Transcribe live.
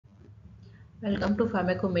Welcome to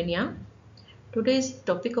Pharmacomania. Today's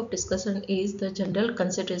topic of discussion is the general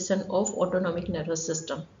consideration of autonomic nervous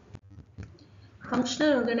system.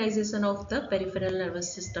 Functional organization of the peripheral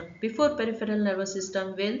nervous system. Before peripheral nervous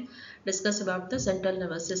system, we'll discuss about the central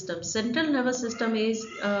nervous system. Central nervous system is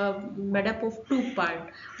made up of two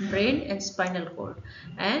parts, brain and spinal cord.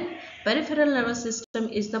 And peripheral nervous system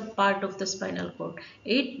is the part of the spinal cord.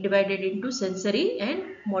 It divided into sensory and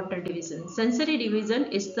motor division. Sensory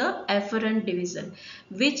division is the afferent division,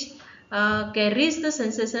 which carries the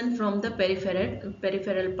sensation from the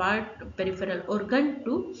peripheral organ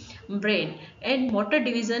to brain, and motor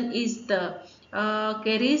division is the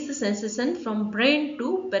carries the sensation from brain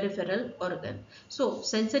to peripheral organ. So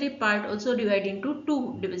sensory part also divide into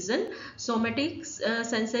two division, somatic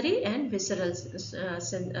sensory and visceral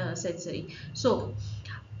sensory. So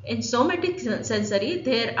in somatic sensory,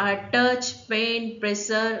 there are touch, pain,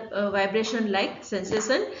 pressure, vibration like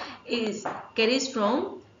sensation is carries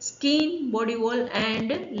from skin, body wall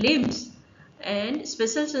and limbs. And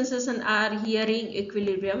special sensations are hearing,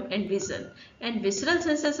 equilibrium and vision. And visceral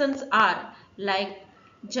sensations are like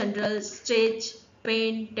general stretch,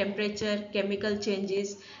 pain, temperature, chemical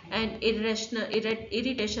changes and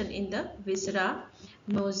irritation in the viscera,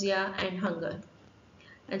 nausea and hunger.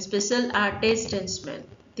 And special are taste and smell.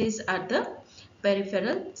 These are the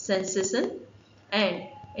peripheral sensation. And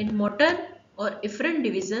in motor or efferent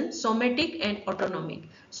division, somatic and autonomic.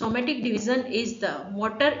 Somatic division is the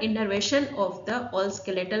motor innervation of the all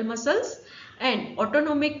skeletal muscles, and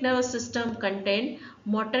autonomic nervous system contain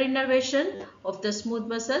motor innervation of the smooth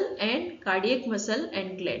muscle and cardiac muscle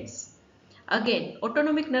and glands. Again,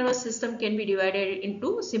 autonomic nervous system can be divided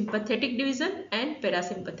into sympathetic division and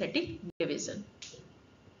parasympathetic division.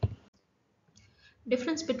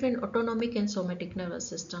 Difference between autonomic and somatic nervous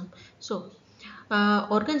system. So,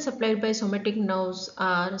 organs supplied by somatic nerves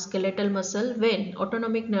are skeletal muscle, when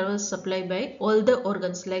autonomic nerves supplied by all the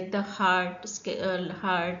organs like the heart,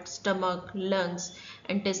 stomach, lungs,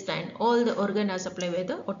 intestine. All the organs are supplied by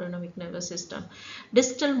the autonomic nervous system.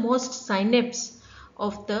 Distal most synapse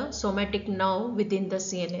of the somatic nerve within the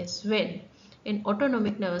CNS, when in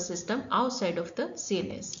autonomic nervous system outside of the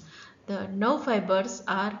CNS. The nerve fibers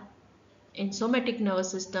are in somatic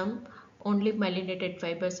nervous system, only myelinated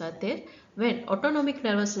fibers are there. When autonomic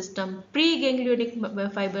nervous system,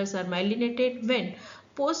 preganglionic fibers are myelinated, when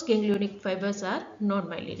postganglionic fibers are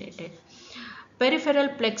non-myelinated. Peripheral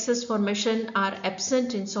plexus formation are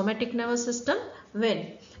absent in somatic nervous system,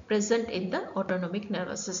 when present in the autonomic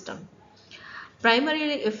nervous system.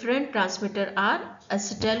 Primarily efferent transmitter are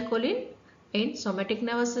acetylcholine in somatic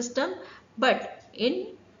nervous system, but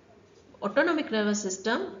in autonomic nervous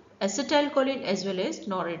system, acetylcholine as well as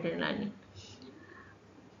noradrenaline.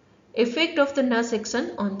 Effect of the nerve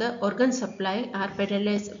section on the organ supply are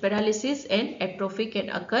paralysis and atrophy can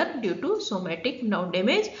occur due to somatic nerve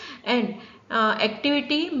damage, and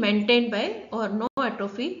activity maintained by or no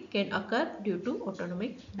atrophy can occur due to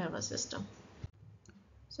autonomic nervous system.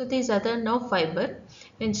 So these are the nerve fiber.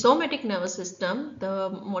 In somatic nervous system, the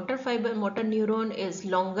motor neuron is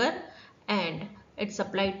longer and it's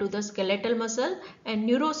supplied to the skeletal muscle, and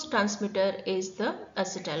neurotransmitter is the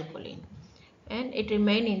acetylcholine, and it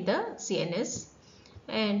remain in the CNS.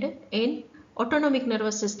 And in autonomic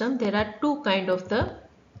nervous system, there are two kind of the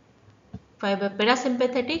fiber,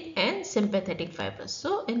 parasympathetic and sympathetic fibers.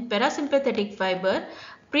 So in parasympathetic fiber,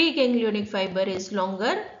 preganglionic fiber is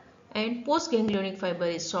longer and postganglionic fiber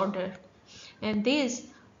is shorter. And this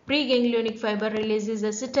preganglionic fiber releases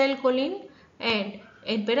acetylcholine, and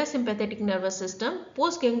in parasympathetic nervous system,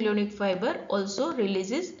 postganglionic fiber also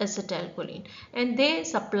releases acetylcholine, and they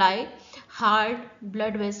supply heart,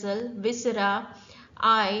 blood vessel, viscera,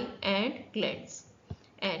 eye and glands.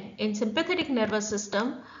 And in sympathetic nervous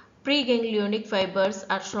system, preganglionic fibers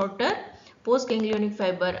are shorter, postganglionic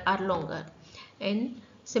fiber are longer. In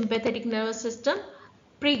sympathetic nervous system,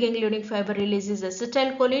 preganglionic fiber releases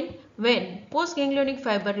acetylcholine, when postganglionic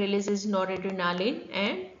fiber releases noradrenaline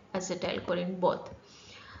and acetylcholine both.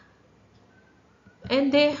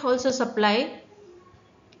 And they also supply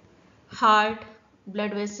heart,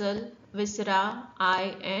 blood vessel, viscera,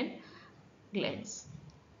 eye and glands.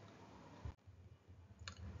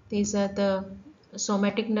 These are the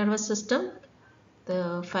somatic nervous system.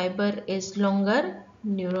 The fiber is longer,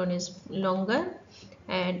 neuron is longer,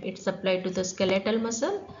 and it's supplied to the skeletal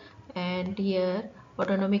muscle. And here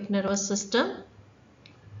autonomic nervous system,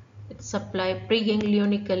 it's supplied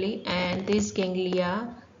preganglionically, and these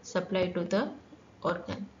ganglia supply to the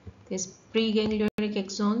organ. This preganglionic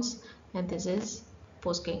axons and this is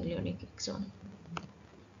postganglionic axon.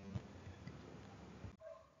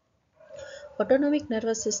 autonomic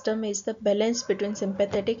nervous system is the balance between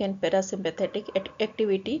sympathetic and parasympathetic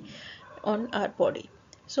activity on our body.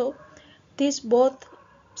 So these both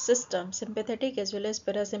systems, sympathetic as well as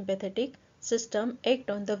parasympathetic system, act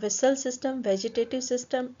on the vessel system, vegetative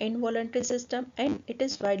system, involuntary system, and it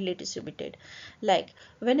is widely distributed. Like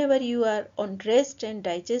whenever you are on rest and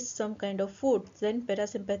digest some kind of food, then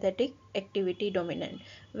parasympathetic activity dominant.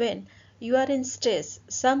 When you are in stress,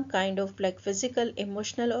 some kind of like physical,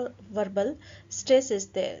 emotional or verbal stress is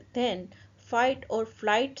there, then fight or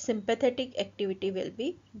flight sympathetic activity will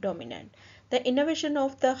be dominant. The innervation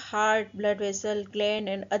of the heart, blood vessel, gland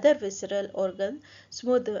and other visceral organ,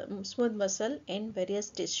 smooth muscle in various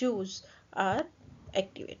tissues are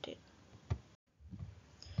activated.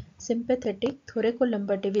 Sympathetic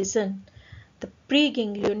thoracolumbar division. The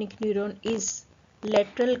preganglionic neuron is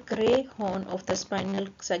lateral gray horn of the spinal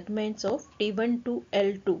segments of T1 to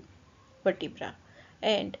L2 vertebra,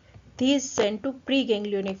 and these send to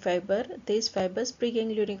preganglionic fiber. These fibers,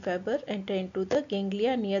 preganglionic fiber, enter into the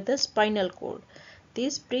ganglia near the spinal cord.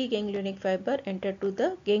 These preganglionic fiber enter to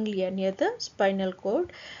the ganglia near the spinal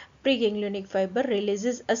cord. Preganglionic fiber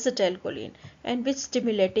releases acetylcholine, and which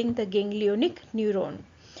stimulating the ganglionic neuron,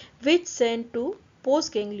 which send to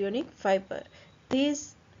postganglionic fiber.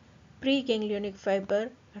 These preganglionic fiber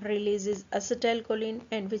releases acetylcholine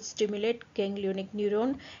and which stimulate ganglionic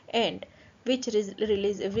neuron, and which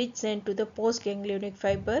send to the postganglionic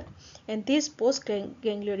fiber, and this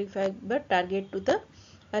postganglionic fiber target to the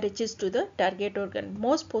reaches to the target organ.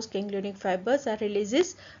 Most postganglionic fibers are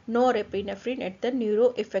releases norepinephrine at the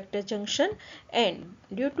neuroeffector junction, and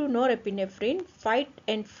due to norepinephrine, fight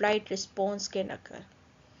and flight response can occur.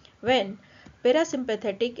 When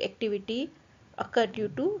parasympathetic activity occur due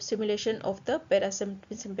to stimulation of the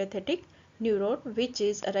parasympathetic neuron, which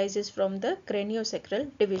arises from the craniosacral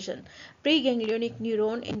division. Preganglionic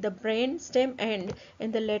neuron in the brain stem and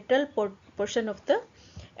in the lateral portion of the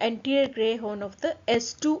anterior gray horn of the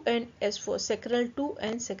S2 and S4, sacral 2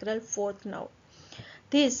 and sacral 4th now.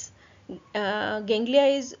 This ganglia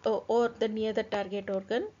is or the near the target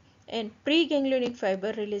organ, and preganglionic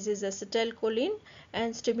fiber releases acetylcholine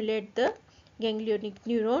and stimulate the ganglionic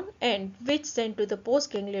neuron, and which send to the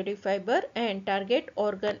postganglionic fiber and target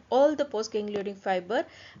organ. All the postganglionic fiber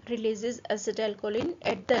releases acetylcholine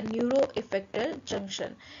at the neuroeffector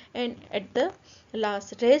junction, and at the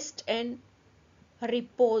last rest and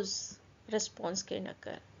repose response can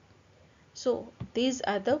occur. So these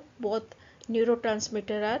are the both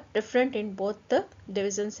neurotransmitter are different in both the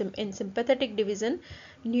divisions. In sympathetic division,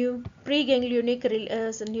 new preganglionic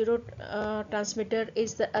neurotransmitter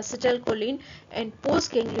is the acetylcholine, and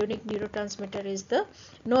postganglionic neurotransmitter is the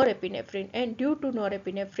norepinephrine, and due to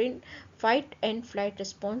norepinephrine, fight and flight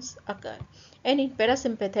response occur. And in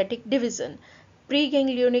parasympathetic division,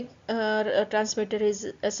 preganglionic transmitter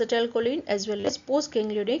is acetylcholine, as well as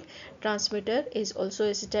postganglionic transmitter is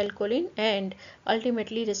also acetylcholine, and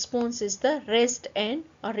ultimately response is the rest and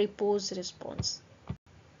repose response.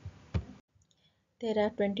 There are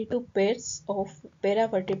 22 pairs of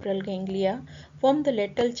paravertebral ganglia form the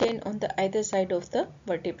lateral chain on the either side of the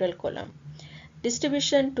vertebral column.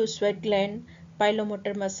 Distribution to sweat gland,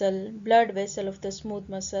 pilomotor muscle, blood vessel of the smooth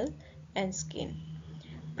muscle and skin.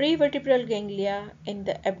 Prevertebral ganglia in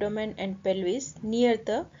the abdomen and pelvis near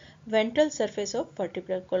the ventral surface of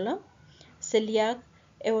vertebral column. Celiac,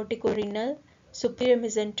 aorticorenal, superior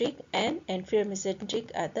mesenteric and inferior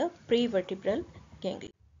mesenteric are the prevertebral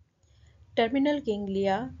ganglia. Terminal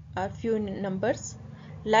ganglia are few in numbers,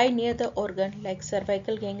 lie near the organ like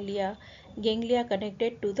cervical ganglia, ganglia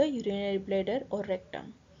connected to the urinary bladder or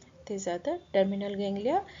rectum. These are the terminal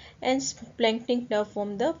ganglia, and splanchnic nerve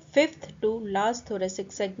from the fifth to last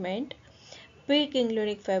thoracic segment.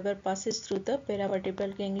 Preganglionic fiber passes through the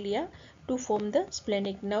paravertebral ganglia to form the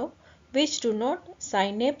splenic nerve, which do not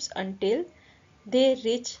synapse until they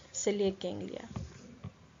reach celiac ganglia.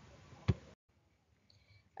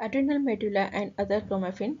 Adrenal medulla and other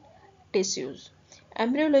chromaffin tissues.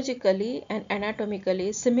 Embryologically and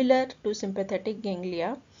anatomically similar to sympathetic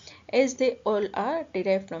ganglia, as they all are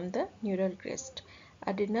derived from the neural crest.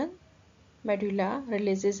 Adrenal medulla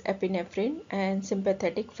releases epinephrine and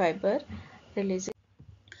sympathetic fiber releases.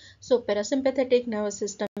 So parasympathetic nervous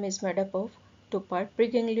system is made up of two parts.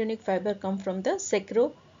 Preganglionic fiber come from the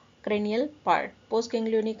sacrocranial part.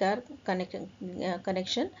 Postganglionic are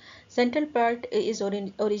connection. Central part is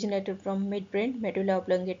originated from midbrain, medulla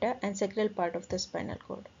oblongata and sacral part of the spinal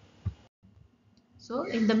cord. So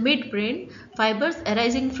in the midbrain, fibers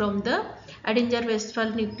arising from the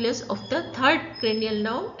Adinger-Westphal nucleus of the third cranial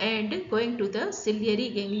nerve and going to the ciliary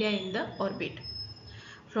ganglia in the orbit.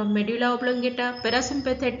 From medulla oblongata,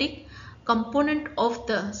 parasympathetic component of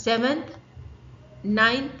the 7th,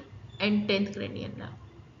 9th and 10th cranial nerve.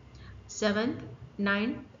 7th,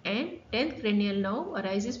 9th and 10th cranial nerve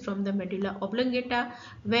arises from the medulla oblongata,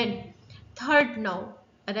 when 3rd nerve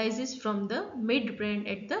arises from the midbrain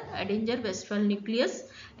at the Edinger vestral nucleus,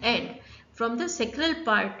 and from the sacral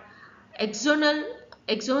part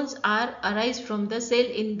axons are arise from the cell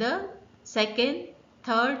in the 2nd,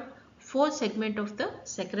 3rd, 4th segment of the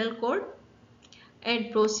sacral cord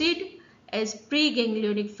and proceed as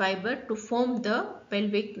preganglionic fiber to form the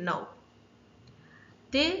pelvic nerve.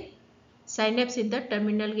 They synapse in the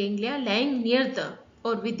terminal ganglia lying near the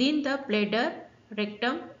or within the bladder,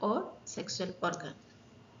 rectum or sexual organ.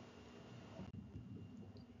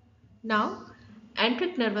 Now,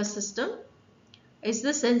 enteric nervous system is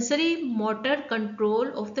the sensory motor control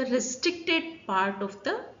of the restricted part of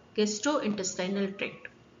the gastrointestinal tract.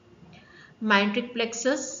 Myenteric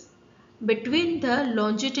plexus between the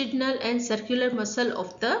longitudinal and circular muscle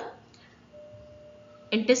of the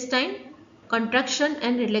intestine, contraction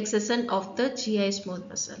and relaxation of the GI smooth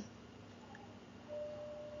muscle.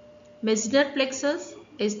 Mesenteric plexus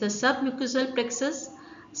is the submucosal plexus,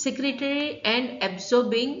 secretory and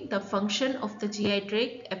absorbing the function of the GI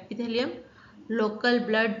tract, epithelium, local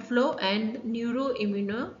blood flow and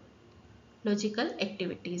neuroimmunological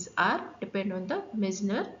activities are depend on the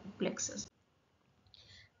mesenteric plexus.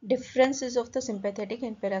 Differences of the sympathetic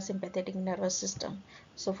and parasympathetic nervous system.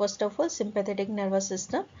 So first of all, sympathetic nervous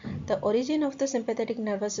system. The origin of the sympathetic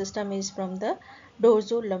nervous system is from the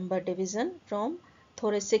dorso-lumbar division from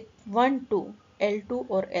thoracic 1 to L2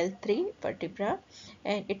 or L3 vertebra,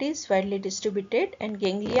 and it is widely distributed and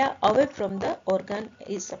ganglia away from the organ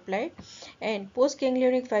is supplied, and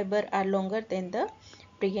postganglionic fiber are longer than the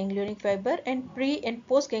preganglionic fiber, and pre and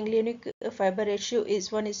postganglionic fiber ratio is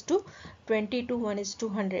 1:20 to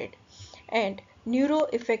 1:100, and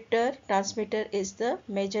neuroeffector transmitter is the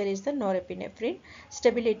major is the norepinephrine.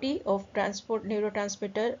 Stability of transport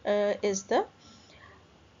neurotransmitter is the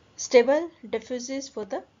stable diffuses for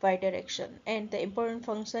the y direction, and the important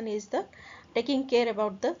function is the taking care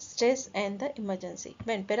about the stress and the emergency.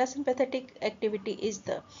 When parasympathetic activity is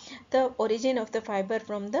the origin of the fiber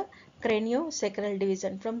from the craniosacral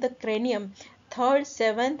division, from the cranium, 3rd,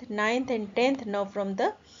 7th, 9th and 10th nerve from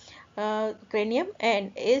the cranium,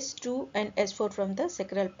 and S2 and S4 from the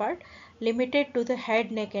sacral part, limited to the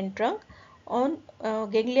head, neck and trunk. On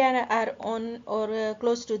ganglia are on or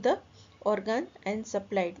close to the organ and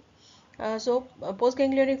supplied.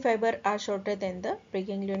 Postganglionic fiber are shorter than the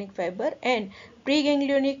preganglionic fiber, and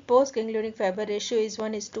preganglionic postganglionic fiber ratio is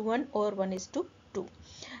 1:1 or 1:2.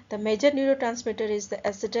 The major neurotransmitter is the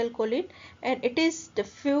acetylcholine, and it is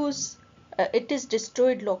diffuse. It is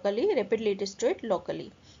destroyed locally, rapidly destroyed locally,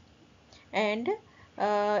 and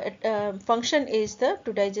function is the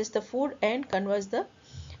to digest the food and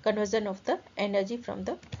conversion of the energy from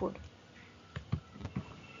the food.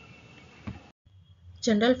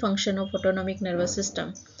 General function of autonomic nervous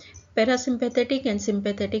system. Parasympathetic and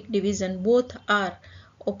sympathetic division both are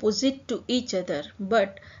opposite to each other,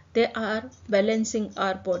 but they are balancing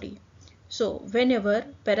our body. So whenever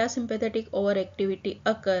parasympathetic overactivity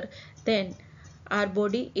occur, then our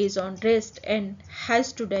body is on rest and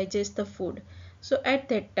has to digest the food. So at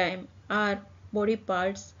that time our body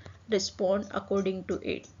parts respond according to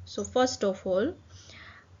it. So first of all,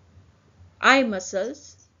 eye muscles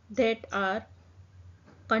that are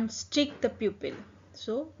constrict the pupil,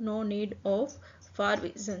 so no need of far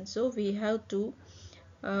vision, so we have to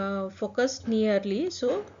focus nearly,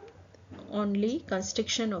 so only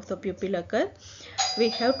constriction of the pupil occur. We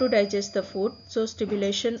have to digest the food, so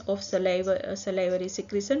stimulation of salivary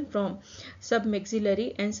secretion from submaxillary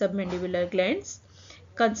and submandibular glands,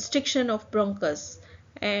 constriction of bronchus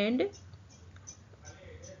and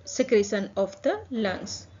secretion of the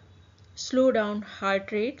lungs, slow down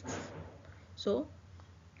heart rates, so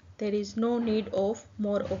there is no need of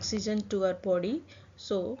more oxygen to our body,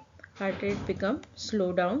 so heart rate become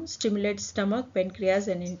slow down, stimulate stomach, pancreas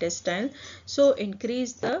and intestine, so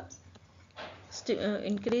increase the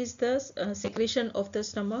secretion of the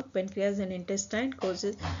stomach, pancreas and intestine,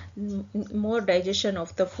 causes more digestion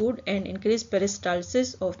of the food and increase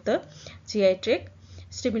peristalsis of the GI tract,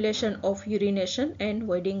 stimulation of urination and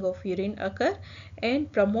voiding of urine occur,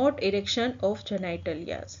 and promote erection of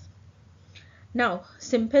genitalia. Now,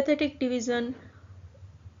 sympathetic division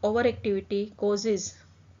overactivity causes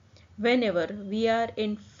whenever we are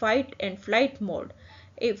in fight and flight mode.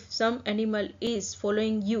 If some animal is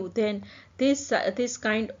following you, then this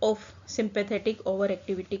kind of sympathetic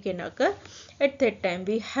overactivity can occur. At that time,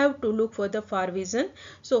 we have to look for the far vision.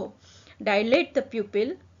 So, dilate the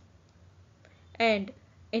pupil and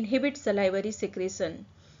inhibit salivary secretion,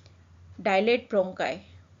 dilate bronchi.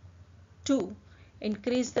 2.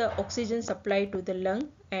 Increase the oxygen supply to the lung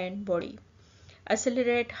and body.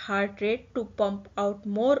 Accelerate heart rate to pump out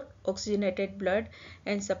more oxygenated blood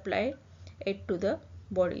and supply it to the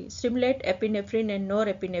body. Stimulate epinephrine and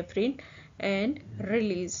norepinephrine and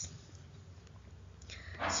release.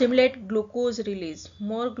 Stimulate glucose release.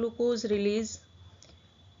 More glucose release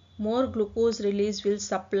will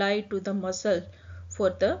supply to the muscle for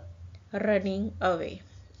the running away.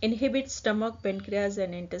 Inhibit stomach, pancreas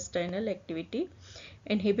and intestinal activity.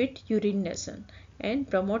 Inhibit urination and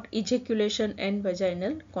promote ejaculation and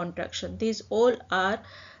vaginal contraction. These all are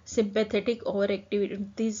sympathetic overactivity.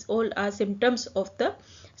 These all are symptoms of the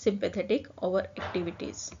sympathetic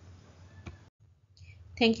overactivities.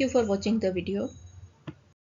 Thank you for watching the video.